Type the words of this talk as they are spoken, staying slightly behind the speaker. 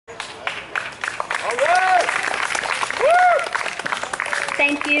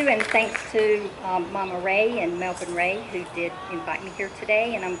thank you, and thanks to Mama Ray and Melvin Ray, who did invite me here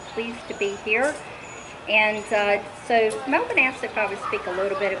today, and I'm pleased to be here. And so Melvin asked if I would speak a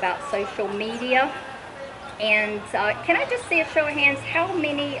little bit about social media. And can I just see a show of hands, how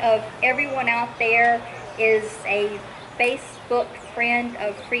many of everyone out there is a Facebook friend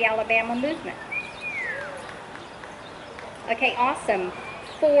of Free Alabama Movement? Okay, awesome.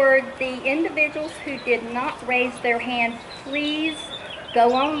 For the individuals who did not raise their hand, please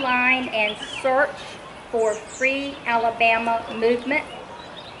go online and search for Free Alabama Movement.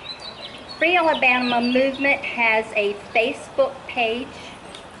 Free Alabama Movement has a Facebook page.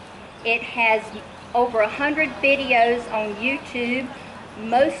 It has over 100 videos on YouTube.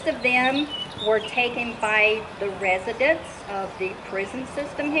 Most of them were taken by the residents of the prison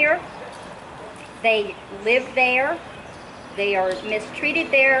system here. They live there. They are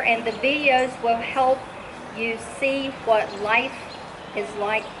mistreated there, and the videos will help you see what life is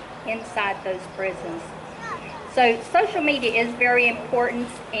like inside those prisons. So social media is very important,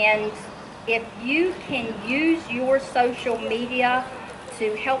 and if you can use your social media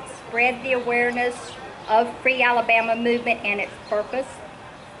to help spread the awareness of Free Alabama Movement and its purpose.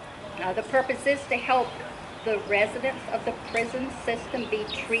 The purpose is to help the residents of the prison system be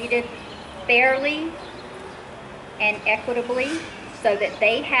treated fairly and equitably, so that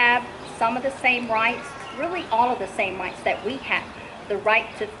they have some of the same rights, really all of the same rights that we have. The right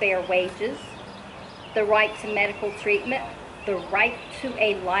to fair wages, the right to medical treatment, the right to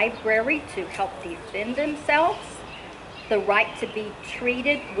a library to help defend themselves, the right to be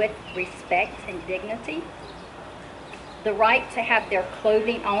treated with respect and dignity, the right to have their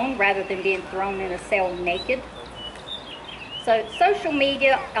clothing on rather than being thrown in a cell naked. So social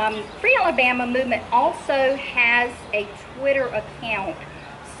media, Free Alabama Movement also has a Twitter account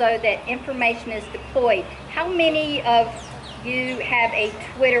so that information is deployed. How many of you have a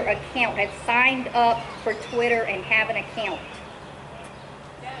Twitter account, have signed up for Twitter and have an account?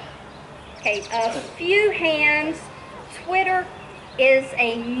 Okay, a few hands. Twitter is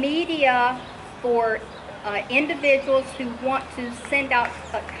a media for individuals who want to send out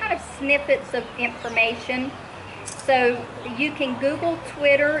kind of snippets of information. So you can Google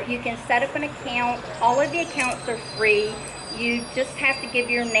Twitter, you can set up an account. All of the accounts are free. You just have to give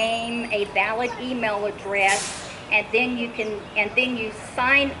your name, a valid email address, and then you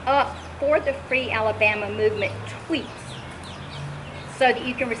sign up for the Free Alabama Movement tweets so that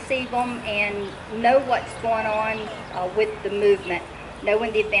you can receive them and know what's going on with the movement. Know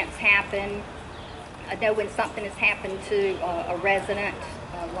when the events happen. Know when something has happened to a resident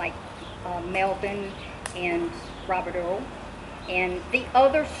like Melvin and Robert Earl, and the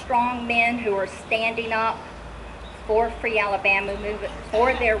other strong men who are standing up for Free Alabama Movement,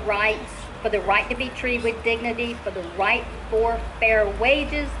 for their rights, for the right to be treated with dignity, for the right for fair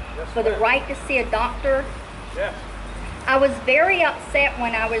wages, for the right to see a doctor. Yeah. I was very upset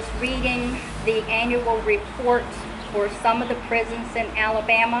when I was reading the annual report for some of the prisons in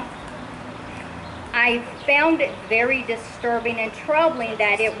Alabama. I found it very disturbing and troubling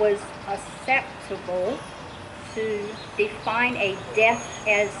that it was acceptable to define a death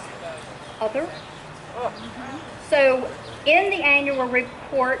as other. So in the annual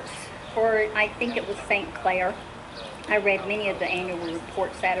report for, I think it was St. Clair, I read many of the annual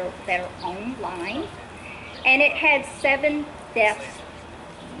reports that are online, and it had 7 deaths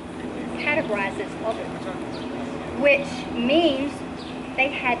categorized as other, which means they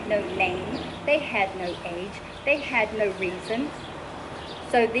had no name, they had no age, they had no reason.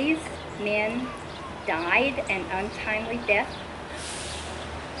 So these men died an untimely death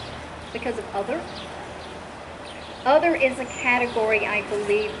because of other. Other is a category, I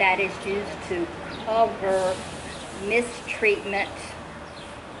believe, that is used to cover mistreatment,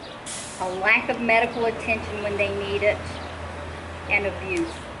 a lack of medical attention when they need it, and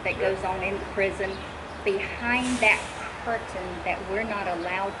abuse that goes on in the prison behind that curtain that we're not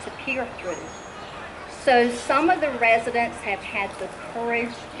allowed to peer through. So some of the residents have had the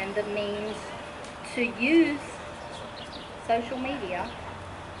courage and the means to use social media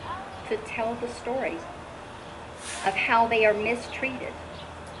to tell the story of how they are mistreated.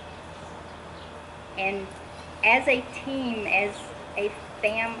 And as a team, as a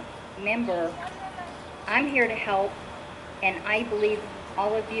FAM member, I'm here to help, and I believe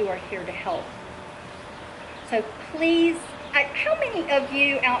all of you are here to help. So please, how many of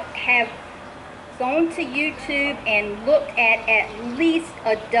you have gone to YouTube and looked at least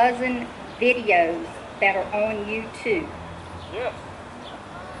a dozen videos that are on YouTube? Yes.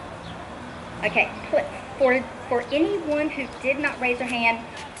 Okay, for anyone who did not raise their hand,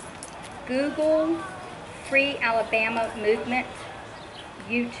 Google Free Alabama Movement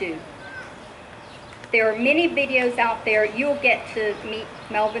YouTube. There are many videos out there. You'll get to meet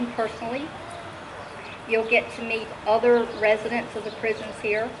Melvin personally. You'll get to meet other residents of the prisons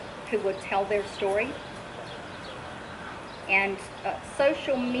here who will tell their story. And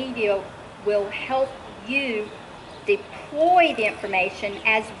social media will help you deploy the information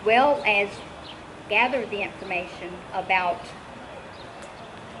as well as gather the information about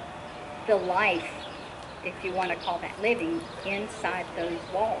the life, if you want to call that living, inside those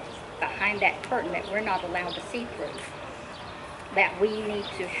walls, behind that curtain that we're not allowed to see through. That we need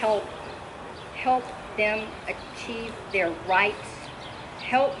to help them achieve their rights,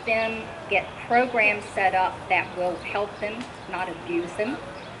 help them get programs set up that will help them, not abuse them.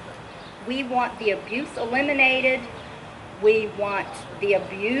 We want the abuse eliminated. We want the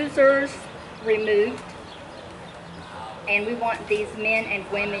abusers removed. And we want these men and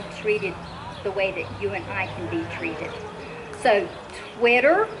women treated the way that you and I can be treated. So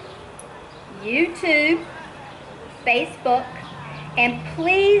Twitter, YouTube, Facebook, and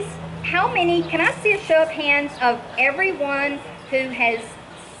please, how many, can I see a show of hands of everyone who has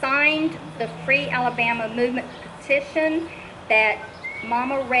signed the Free Alabama Movement petition that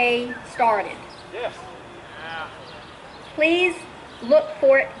Mama Ray started? Yes. Please look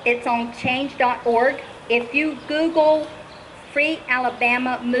for it. It's on change.org. If you Google Free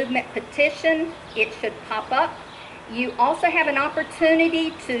Alabama Movement petition, it should pop up. You also have an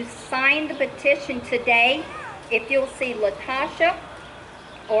opportunity to sign the petition today. If you'll see Latasha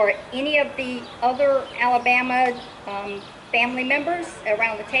or any of the other Alabama family members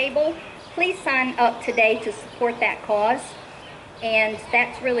around the table, please sign up today to support that cause. And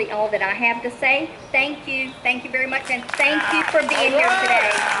that's really all that I have to say. Thank you very much, and thank you for being here today.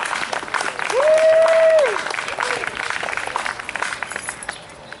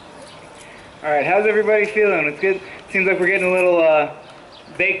 All right, how's everybody feeling? It's good. Seems like we're getting a little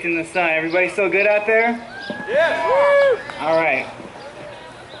baked in the sun. Everybody still good out there? Yeah. All right.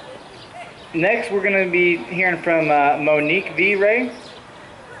 Next, we're going to be hearing from Monique V. Ray.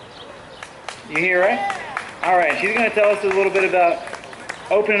 You here, right? All right, she's going to tell us a little bit about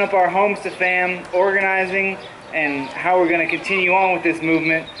opening up our homes to fam, organizing, and how we're going to continue on with this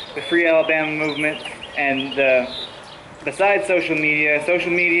movement, the Free Alabama movement, and besides social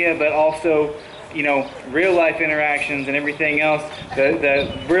media, but also, you know, real life interactions and everything else,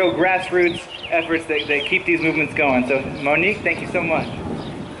 the real grassroots efforts that keep these movements going. So, Monique, thank you so much.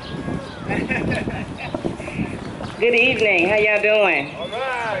 Good evening. How y'all doing? All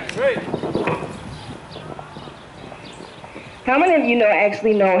right, great. How many of you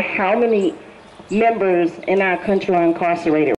actually know how many members in our country are incarcerated?